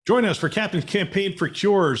Join us for Captain's Campaign for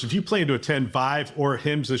Cures. If you plan to attend Vive or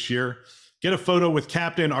HIMSS this year, get a photo with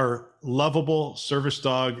Captain, our lovable service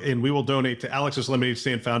dog, and we will donate to Alex's Lemonade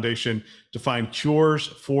Stand Foundation to find cures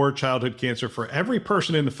for childhood cancer. For every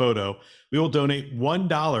person in the photo, we will donate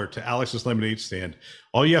 $1 to Alex's Lemonade Stand.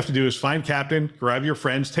 All you have to do is find Captain, grab your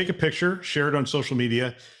friends, take a picture, share it on social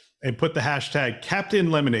media, and put the hashtag Captain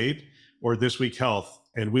Lemonade or This Week Health,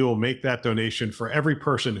 and we will make that donation for every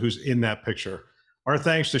person who's in that picture. Our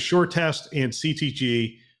thanks to Sure Test and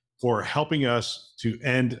CTG for helping us to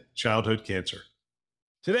end childhood cancer.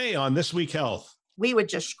 Today on This Week Health. We would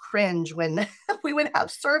just cringe when we would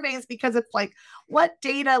have surveys because it's like, what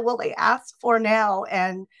data will they ask for now?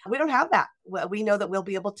 And we don't have that. We know that we'll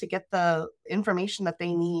be able to get the information that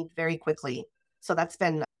they need very quickly. So that's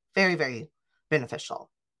been very, very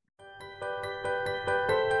beneficial.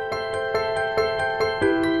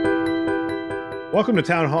 Welcome to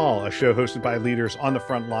Town Hall, a show hosted by leaders on the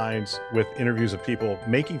front lines with interviews of people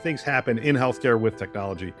making things happen in healthcare with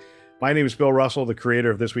technology. My name is Bill Russell, the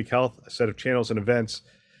creator of This Week Health, a set of channels and events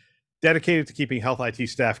dedicated to keeping health IT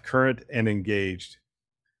staff current and engaged.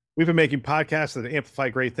 We've been making podcasts that amplify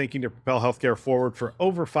great thinking to propel healthcare forward for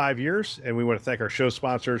over 5 years, and we want to thank our show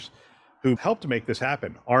sponsors who helped to make this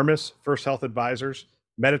happen: Armis, First Health Advisors,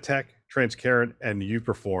 Meditech, Transcarent, and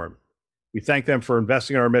YouPerform. We thank them for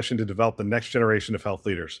investing in our mission to develop the next generation of health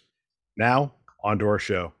leaders. Now, on to our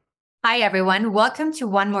show. Hi, everyone. Welcome to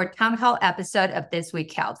one more Town Hall episode of This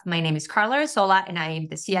Week Health. My name is Carla Arzola, and I am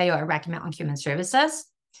the CIO at Rocky Mountain Human Services.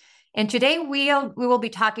 And today we will be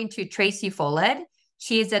talking to Traci Follett.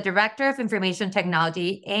 She is the Director of Information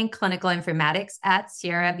Technology and Clinical Informatics at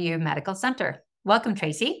Sierra View Medical Center. Welcome,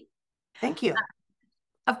 Traci. Thank you.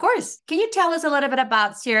 Of course. Can you tell us a little bit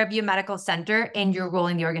about Sierra View Medical Center and your role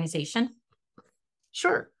in the organization?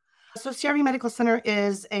 Sure. So Sierra View Medical Center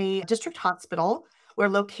is a district hospital. We're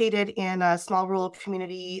located in a small rural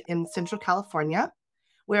community in Central California.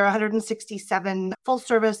 We're a 167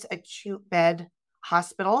 full-service acute bed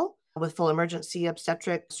hospital with full emergency,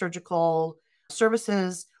 obstetric, surgical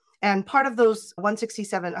services. And part of those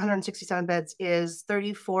 167 beds is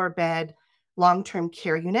 34-bed long-term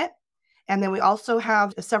care unit. And then we also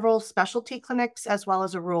have several specialty clinics as well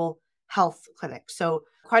as a rural health clinic. So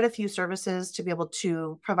quite a few services to be able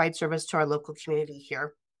to provide service to our local community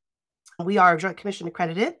here. We are Joint Commission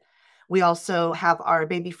accredited. We also have our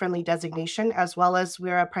baby-friendly designation, as well as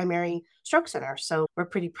we're a primary stroke center. So we're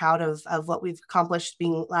pretty proud of what we've accomplished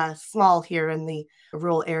being small here in the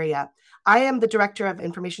rural area. I am the Director of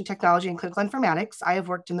Information Technology and Clinical Informatics. I have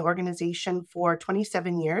worked in the organization for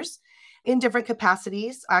 27 years in different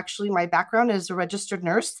capacities. Actually, my background is a registered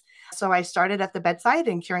nurse. So I started at the bedside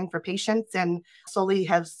and caring for patients, and slowly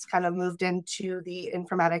has kind of moved into the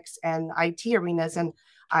informatics and IT arenas. And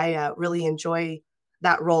I really enjoy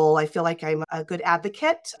that role. I feel like I'm a good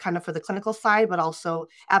advocate kind of for the clinical side, but also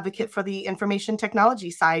advocate for the information technology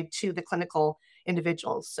side to the clinical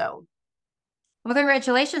individuals. So. Well,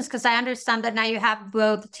 congratulations, because I understand that now you have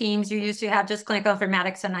both teams. You used to have just clinical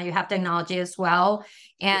informatics, and now you have technology as well.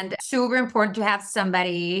 And super important to have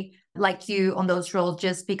somebody like you on those roles,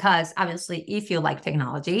 just because obviously if you like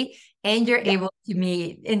technology and you're able to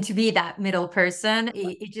meet and to be that middle person,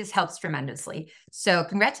 it just helps tremendously. So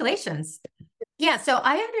congratulations. Yeah, so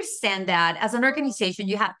I understand that as an organization,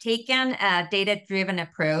 you have taken a data-driven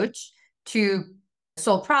approach to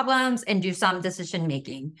solve problems and do some decision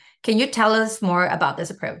making. Can you tell us more about this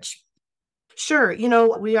approach? Sure.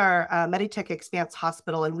 We are a Meditech Expanse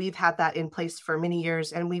Hospital, and we've had that in place for many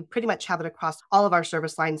years, and we pretty much have it across all of our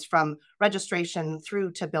service lines from registration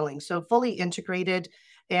through to billing. So fully integrated.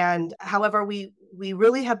 And however, we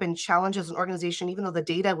really have been challenged as an organization, even though the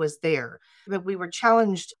data was there, but we were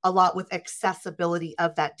challenged a lot with accessibility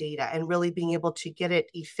of that data and really being able to get it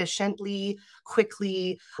efficiently,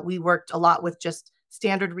 quickly. We worked a lot with just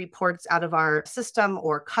standard reports out of our system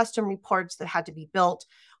or custom reports that had to be built,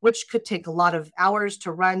 which could take a lot of hours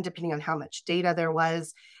to run depending on how much data there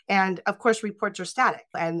was. And of course, reports are static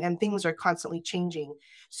and things are constantly changing.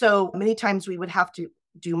 So many times we would have to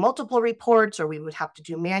do multiple reports, or we would have to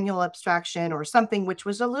do manual abstraction or something, which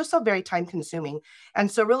was also very time consuming. And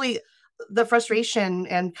so really the frustration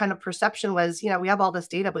and kind of perception was, we have all this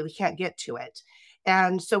data, but we can't get to it.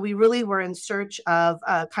 And so we really were in search of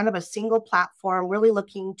kind of a single platform, really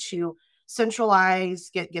looking to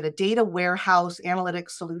centralize, get a data warehouse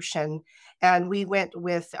analytics solution. And we went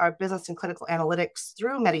with our business and clinical analytics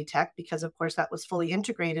through Meditech, because of course that was fully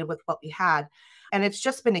integrated with what we had. And it's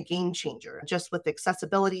just been a game changer, just with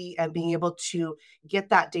accessibility and being able to get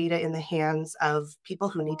that data in the hands of people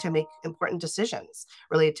who need to make important decisions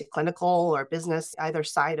related to clinical or business, either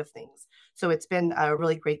side of things. So it's been a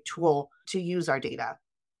really great tool to use our data.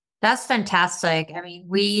 That's fantastic. I mean,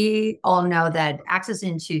 we all know that access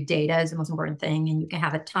into data is the most important thing, and you can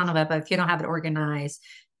have a ton of it, but if you don't have it organized,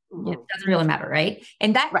 it doesn't really matter, right?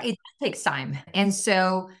 And that Right. it takes time. And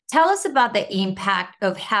so tell us about the impact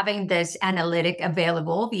of having this analytic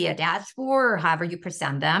available via dashboard or however you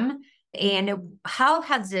present them. And how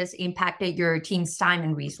has this impacted your team's time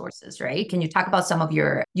and resources, right? Can you talk about some of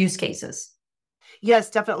your use cases? Yes,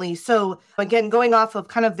 definitely. So again, going off of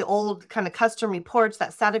kind of the old kind of custom reports,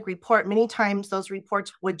 that static report, many times those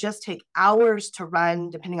reports would just take hours to run,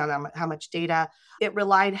 depending on how much data. It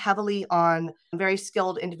relied heavily on very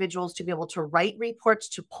skilled individuals to be able to write reports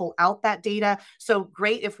to pull out that data. So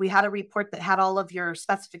great if we had a report that had all of your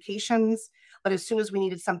specifications, but as soon as we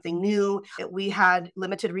needed something new, we had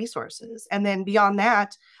limited resources. And then beyond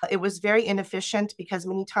that, it was very inefficient because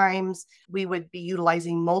many times we would be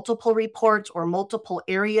utilizing multiple reports or multiple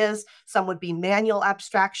areas. Some would be manual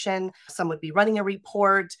abstraction, some would be running a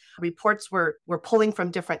report. Reports were pulling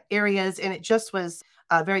from different areas, and it just was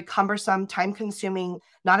very cumbersome, time consuming,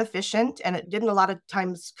 not efficient, and it didn't a lot of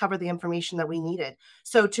times cover the information that we needed.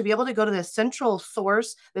 So to be able to go to this central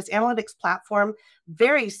source, this analytics platform,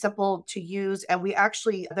 very simple to use. And we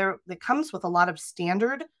actually, it comes with a lot of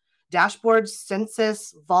standard dashboards,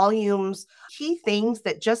 census, volumes, key things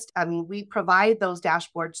that we provide those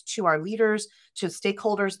dashboards to our leaders, to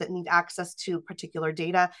stakeholders that need access to particular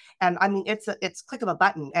data. And I mean, it's click of a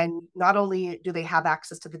button. And not only do they have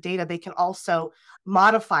access to the data, they can also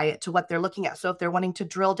modify it to what they're looking at. So if they're wanting to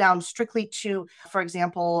drill down strictly to, for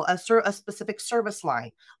example, a specific service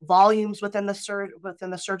line, volumes within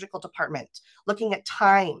the surgical department, looking at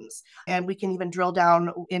times, and we can even drill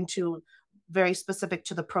down into very specific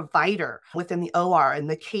to the provider within the OR and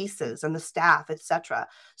the cases and the staff, et cetera.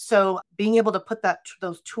 So being able to put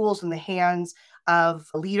those tools in the hands of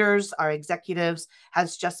leaders, our executives,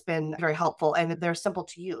 has just been very helpful, and they're simple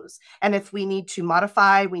to use. And if we need to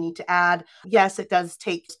modify, we need to add, yes, it does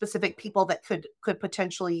take specific people that could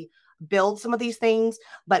potentially build some of these things,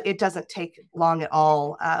 but it doesn't take long at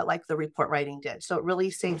all, like the report writing did. So it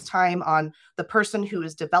really saves time on the person who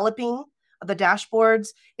is developing the dashboards.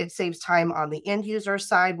 It saves time on the end user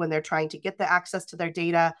side when they're trying to get the access to their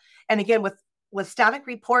data. And again, with static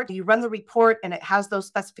report, you run the report and it has those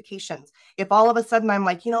specifications. If all of a sudden I'm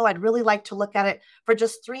like, I'd really like to look at it for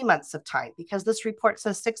just 3 months of time because this report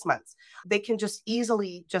says 6 months, they can just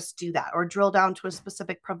easily just do that, or drill down to a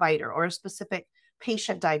specific provider or a specific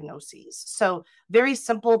patient diagnoses. So very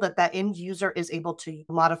simple that end user is able to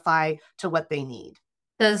modify to what they need.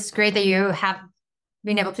 That's great that you have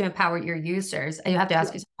been able to empower your users. You have to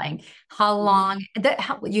ask you something. How long,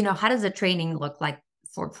 how does the training look like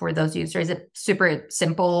for those users? Is it super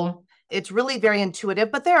simple? It's really very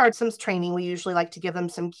intuitive, but there are some training. We usually like to give them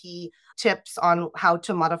some key tips on how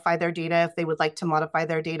to modify their data if they would like to modify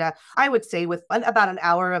their data. I would say with about an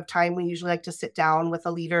hour of time, we usually like to sit down with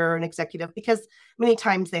a leader or an executive because many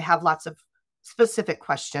times they have lots of specific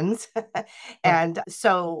questions. And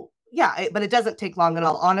so, yeah, but it doesn't take long at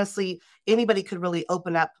all. Honestly, anybody could really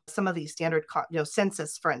open up some of these standard,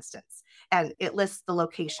 census, for instance, and it lists the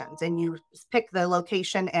locations, and you pick the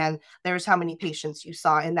location and there's how many patients you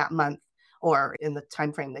saw in that month or in the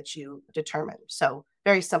time frame that you determined. So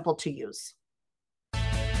very simple to use.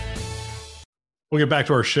 We'll get back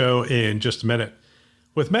to our show in just a minute.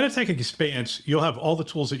 With Meditech Expanse, you'll have all the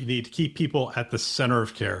tools that you need to keep people at the center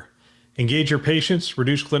of care. Engage your patients,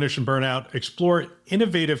 reduce clinician burnout, explore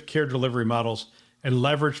innovative care delivery models, and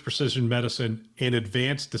leverage precision medicine and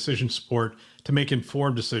advanced decision support to make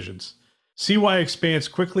informed decisions. See why Expanse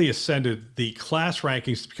quickly ascended the class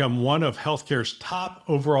rankings to become one of healthcare's top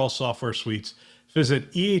overall software suites.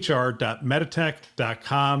 Visit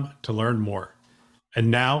ehr.meditech.com to learn more.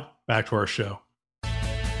 And now, back to our show.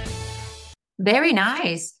 Very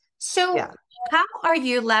nice. So how are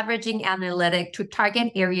you leveraging analytic to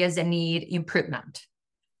target areas that need improvement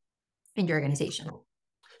in your organization?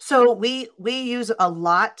 So we use a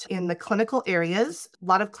lot in the clinical areas, a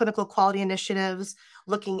lot of clinical quality initiatives,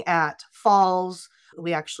 looking at falls.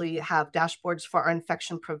 We actually have dashboards for our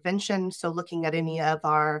infection prevention. So looking at any of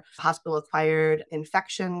our hospital-acquired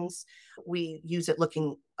infections, we use it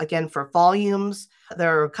looking, again, for volumes.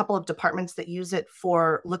 There are a couple of departments that use it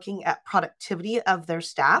for looking at productivity of their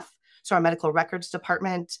staff. So our medical records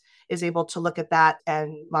department is able to look at that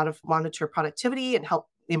and monitor productivity and help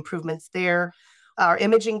improvements there. Our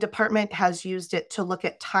imaging department has used it to look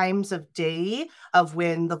at times of day of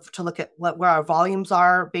to look at where our volumes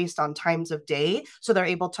are based on times of day. So they're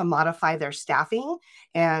able to modify their staffing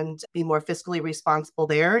and be more fiscally responsible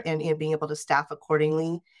there and being able to staff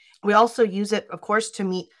accordingly. We also use it, of course, to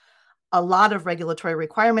meet a lot of regulatory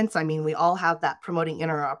requirements. I mean, we all have that promoting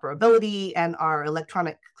interoperability and our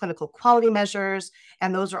electronic clinical quality measures.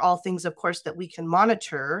 And those are all things, of course, that we can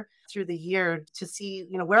monitor through the year to see,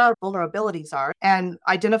 where our vulnerabilities are and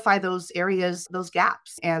identify those areas, those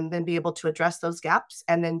gaps, and then be able to address those gaps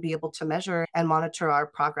and then be able to measure and monitor our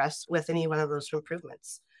progress with any one of those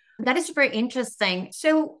improvements. That is very interesting.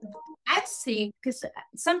 So I see, because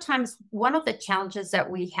sometimes one of the challenges that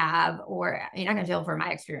we have, or I'm going to tell from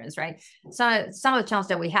my experience, right? So some of the challenges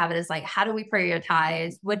that we have is like, how do we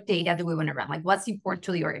prioritize? What data do we want to run? Like what's important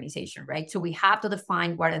to the organization, right? So we have to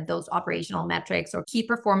define what are those operational metrics or key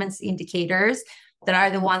performance indicators that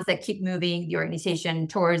are the ones that keep moving the organization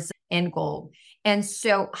towards end goal. And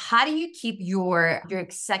so how do you keep your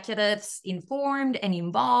executives informed and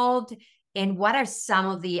involved? And what are some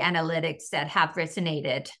of the analytics that have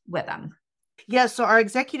resonated with them? Yeah, so our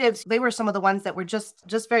executives, they were some of the ones that were just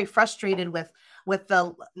very frustrated with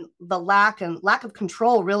the lack of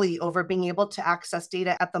control really over being able to access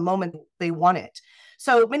data at the moment they want it.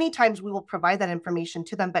 So many times we will provide that information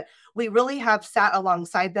to them, but we really have sat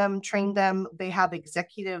alongside them, trained them. They have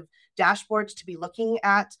executive dashboards to be looking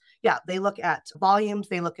at. Yeah, they look at volumes,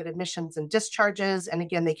 they look at admissions and discharges. And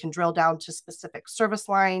again, they can drill down to specific service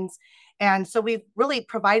lines. And so we've really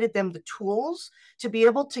provided them the tools to be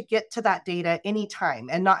able to get to that data anytime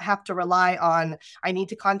and not have to rely on, I need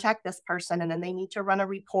to contact this person and then they need to run a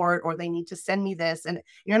report or they need to send me this. And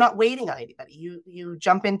you're not waiting on anybody. You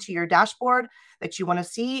jump into your dashboard that you want to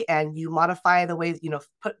see and you modify the way,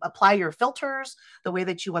 apply your filters, the way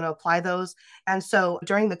that you want to apply those. And so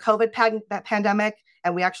during the COVID pandemic,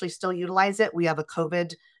 and we actually still utilize it, we have a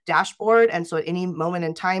COVID dashboard. And so at any moment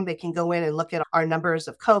in time, they can go in and look at our numbers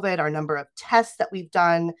of COVID, our number of tests that we've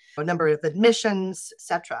done, our number of admissions, et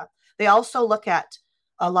cetera. They also look at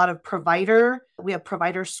a lot of we have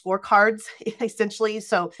provider scorecards, essentially.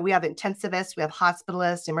 So we have intensivists, we have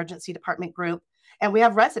hospitalists, emergency department group, and we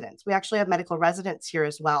have residents. We actually have medical residents here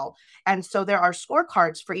as well. And so there are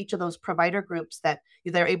scorecards for each of those provider groups that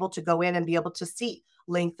they're able to go in and be able to see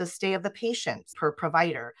length of stay of the patients per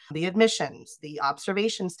provider, the admissions, the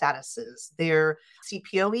observation statuses, their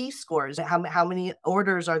CPOE scores, how many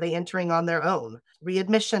orders are they entering on their own,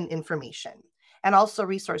 readmission information, and also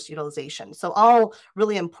resource utilization. So all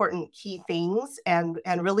really important key things and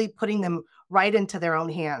really putting them right into their own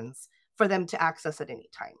hands for them to access at any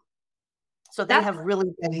time. So they have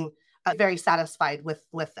really been very satisfied with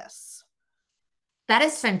this. That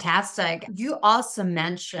is fantastic. You also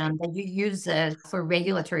mentioned that you use it for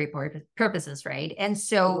regulatory purposes, right? And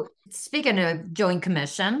so speaking of Joint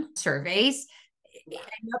Commission surveys, I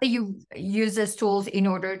know that you use these tools in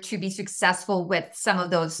order to be successful with some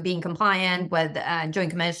of those being compliant with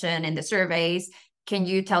Joint Commission and the surveys. Can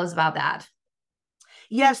you tell us about that?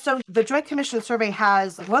 Yeah, so the Joint Commission survey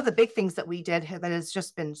has one of the big things that we did that has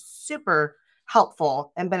just been super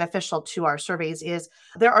helpful and beneficial to our surveys is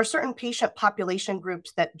there are certain patient population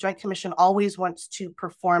groups that Joint Commission always wants to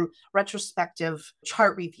perform retrospective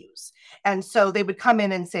chart reviews. And so they would come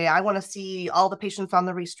in and say, I want to see all the patients on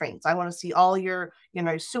the restraints. I want to see all your,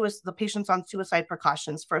 the patients on suicide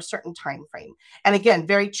precautions for a certain time frame. And again,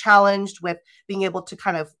 very challenged with being able to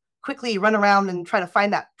kind of quickly run around and try to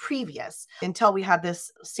find that previous until we had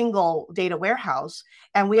this single data warehouse.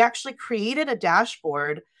 And we actually created a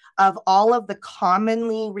dashboard of all of the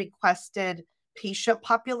commonly requested patient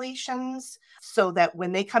populations so that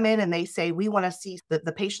when they come in and they say, we want to see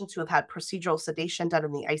the patients who have had procedural sedation done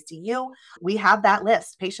in the ICU, we have that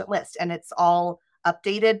patient list, and it's all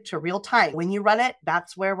updated to real time. When you run it,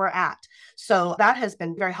 that's where we're at. So that has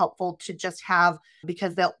been very helpful to just have,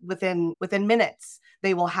 because they'll within minutes,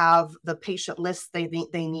 they will have the patient lists they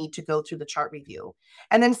need to go through the chart review.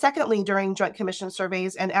 And then secondly, during Joint Commission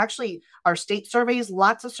surveys and actually our state surveys,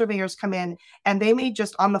 lots of surveyors come in and they may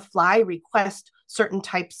just on the fly request certain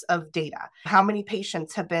types of data. How many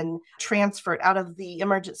patients have been transferred out of the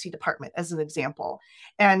emergency department, as an example.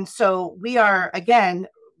 And so we are, again,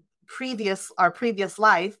 our previous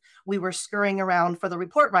life, we were scurrying around for the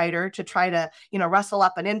report writer to try to, rustle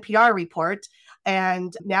up an NPR report.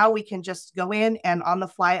 And now we can just go in and on the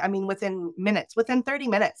fly, within 30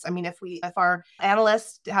 minutes. If our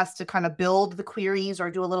analyst has to kind of build the queries or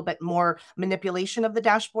do a little bit more manipulation of the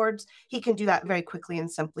dashboards, he can do that very quickly and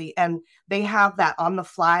simply. And they have that on the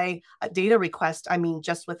fly data request,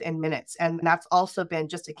 just within minutes. And that's also been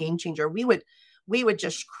just a game changer. We would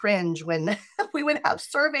just cringe when we would have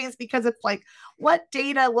surveys because it's like, what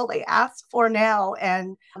data will they ask for now?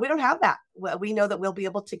 And we don't have that. We know that we'll be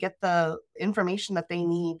able to get the information that they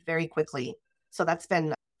need very quickly. So that's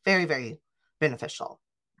been very, very beneficial.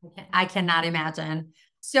 I cannot imagine.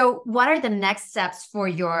 So what are the next steps for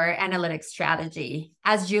your analytics strategy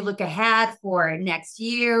as you look ahead for next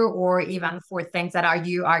year, or even for things that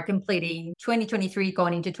you are completing 2023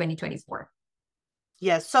 going into 2024?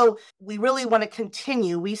 Yes. So we really want to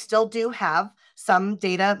continue. We still do have some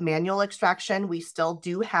data manual extraction. We still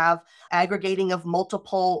do have aggregating of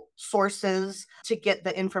multiple sources to get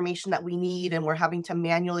the information that we need. And we're having to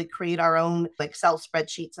manually create our own Excel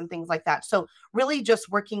spreadsheets and things like that. So really just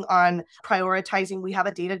working on prioritizing. We have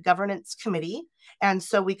a data governance committee. And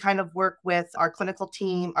so we kind of work with our clinical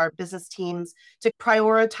team, our business teams to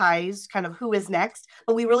prioritize kind of who is next.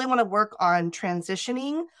 But we really want to work on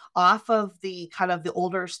transitioning off of the kind of the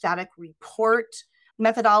older static report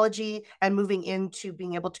methodology and moving into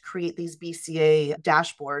being able to create these BCA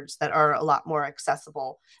dashboards that are a lot more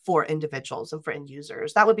accessible for individuals and for end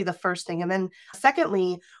users. That would be the first thing. And then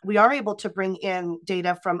secondly, we are able to bring in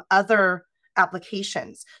data from other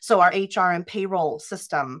applications. So our HR and payroll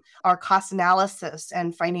system, our cost analysis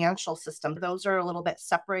and financial system, those are a little bit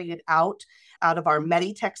separated out of our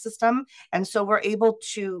Meditech system. And so we're able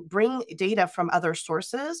to bring data from other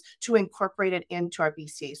sources to incorporate it into our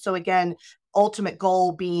BCA. So again, ultimate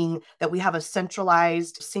goal being that we have a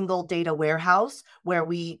centralized single data warehouse where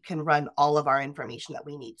we can run all of our information that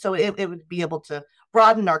we need. So it would be able to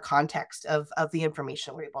broaden our context of the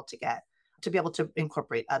information we're able to get, to be able to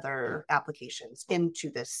incorporate other applications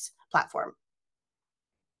into this platform.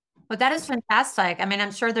 Well, that is fantastic. I mean,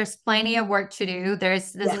 I'm sure there's plenty of work to do.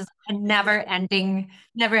 This is a never ending,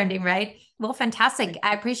 right? Well, fantastic.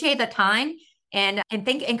 I appreciate the time and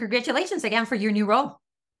congratulations again for your new role.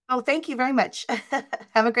 Oh, thank you very much.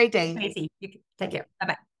 Have a great day. Traci, take care.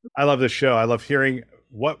 Bye-bye. I love this show. I love hearing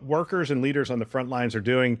what workers and leaders on the front lines are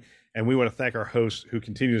doing. And we want to thank our hosts who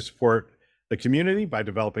continue to support the community by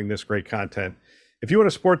developing this great content. If you want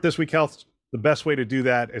to support This Week Health, the best way to do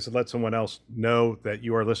that is to let someone else know that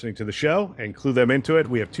you are listening to the show and clue them into it.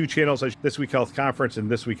 We have two channels, This Week Health Conference and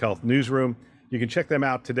This Week Health Newsroom. You can check them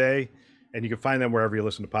out today, and you can find them wherever you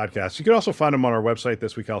listen to podcasts. You can also find them on our website,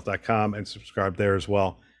 thisweekhealth.com, and subscribe there as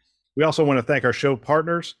well. We also want to thank our show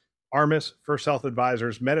partners, Armis, First Health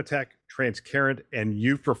Advisors, Meditech, Transcarent, and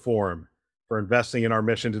YouPerform for investing in our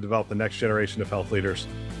mission to develop the next generation of health leaders.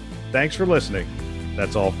 Thanks for listening.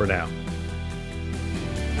 That's all for now.